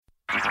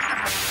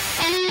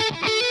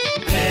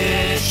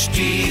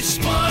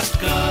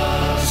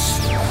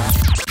Smartcast.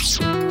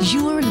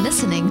 You're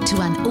listening to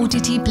an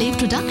OTT Play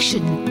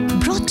production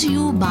brought to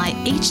you by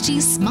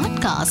HT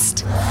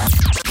Smartcast.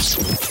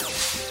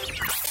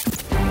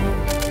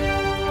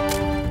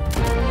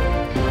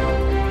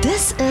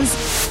 This is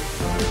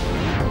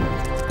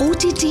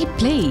OTT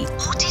Play.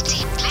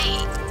 OTT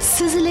Play.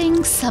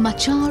 Sizzling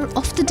Samachar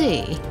of the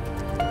Day.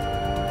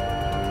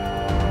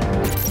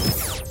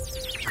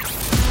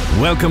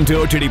 Welcome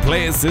to OTT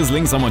Play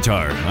Sizzling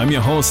Samachar. I'm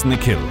your host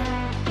Nikhil.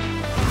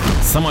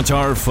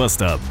 Samachar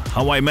first up.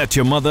 How I Met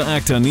Your Mother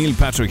actor Neil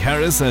Patrick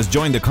Harris has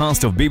joined the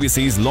cast of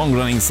BBC's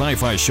long-running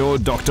sci-fi show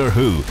Doctor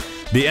Who.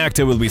 The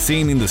actor will be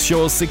seen in the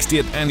show's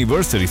 60th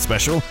anniversary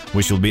special,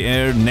 which will be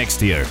aired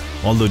next year.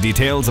 Although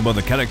details about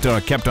the character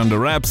are kept under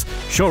wraps,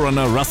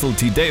 showrunner Russell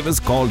T. Davies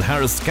called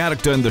Harris'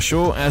 character in the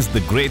show as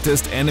the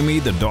greatest enemy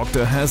the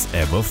Doctor has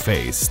ever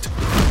faced.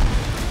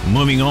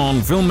 Moving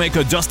on,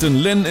 filmmaker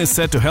Justin Lin is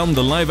set to helm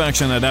the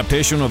live-action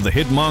adaptation of the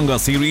hit manga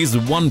series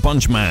One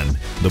Punch Man.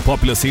 The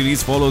popular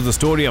series follows the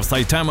story of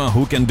Saitama,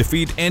 who can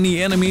defeat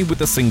any enemy with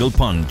a single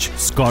punch.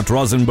 Scott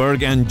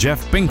Rosenberg and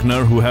Jeff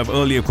Pinkner, who have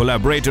earlier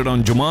collaborated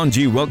on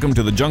Jumanji, Welcome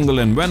to the Jungle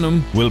and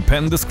Venom, will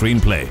pen the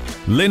screenplay.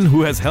 Lin,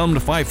 who has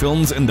helmed 5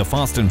 films in the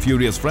Fast and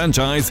Furious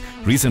franchise,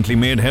 recently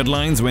made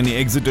headlines when he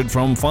exited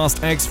from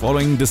Fast X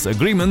following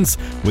disagreements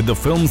with the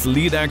film's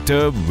lead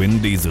actor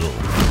Vin Diesel.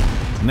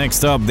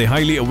 Next up, the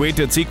highly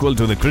awaited sequel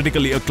to the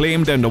critically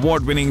acclaimed and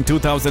award-winning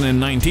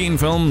 2019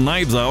 film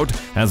Knives Out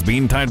has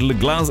been titled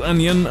Glass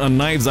Onion: A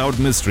Knives Out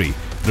Mystery.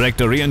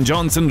 Director Rian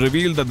Johnson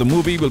revealed that the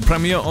movie will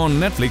premiere on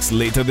Netflix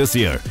later this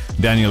year.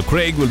 Daniel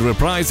Craig will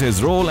reprise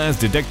his role as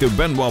Detective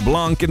Benoit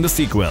Blanc in the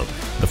sequel.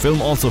 The film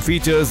also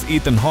features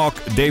Ethan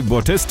Hawke, Dave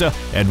Bautista,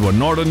 Edward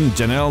Norton,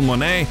 Janelle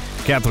Monae,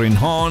 Kathryn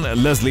Hahn,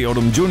 Leslie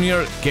Odom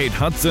Jr., Kate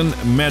Hudson,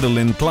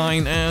 Madelyn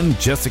Cline, and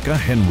Jessica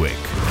Henwick.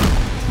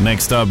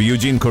 Next up,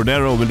 Eugene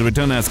Cordero will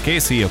return as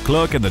Casey, a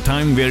clerk at the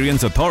Time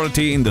Variance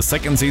Authority in the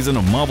second season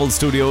of Marvel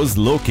Studios'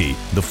 Loki.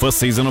 The first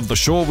season of the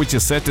show, which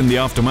is set in the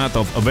aftermath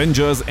of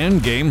Avengers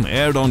Endgame,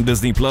 aired on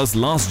Disney Plus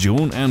last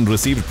June and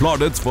received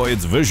plaudits for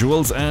its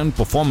visuals and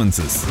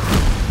performances.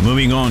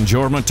 Moving on,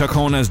 Jorma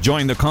Taccone has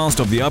joined the cast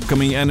of the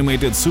upcoming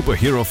animated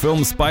superhero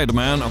film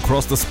Spider-Man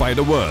Across the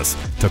Spider-Verse.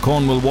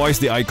 Taccone will voice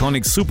the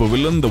iconic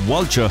supervillain, the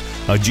Vulture,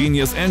 a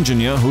genius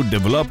engineer who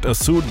developed a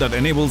suit that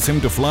enables him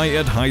to fly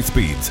at high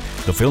speeds.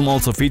 The film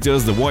also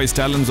features the voice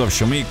talents of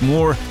Shameik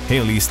Moore,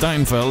 Hailee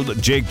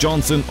Steinfeld, Jake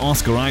Johnson,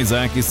 Oscar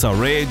Isaac, Issa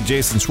Rae,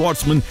 Jason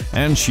Schwartzman,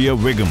 and Shea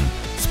Whigham.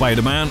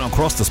 Spider-Man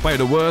Across the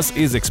Spider-Verse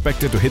is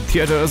expected to hit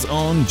theaters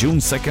on June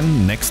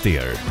 2nd next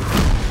year.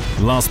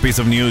 Last piece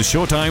of news,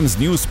 Showtime's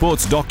new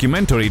sports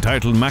documentary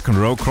titled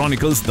McEnroe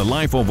chronicles the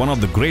life of one of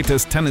the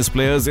greatest tennis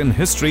players in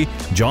history,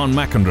 John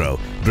McEnroe.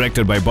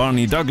 Directed by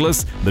Barney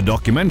Douglas, the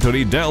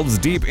documentary delves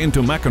deep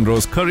into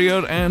McEnroe's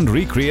career and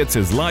recreates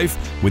his life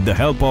with the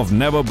help of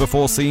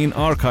never-before-seen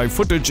archive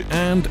footage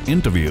and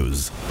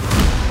interviews.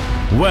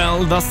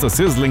 Well, that's the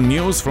sizzling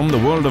news from the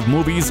world of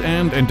movies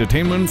and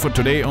entertainment for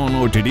today on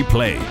OTT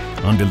Play.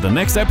 Until the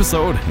next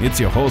episode, it's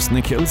your host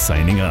Nikhil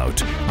signing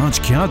out. Aaj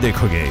kya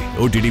dekhoge?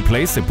 OTT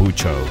Play se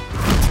poocho.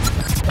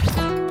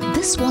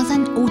 This was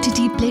an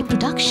OTT Play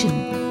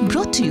production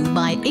brought to you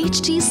by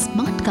HT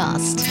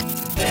Smartcast.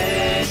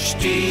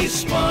 HT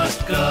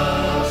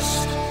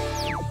Smartcast.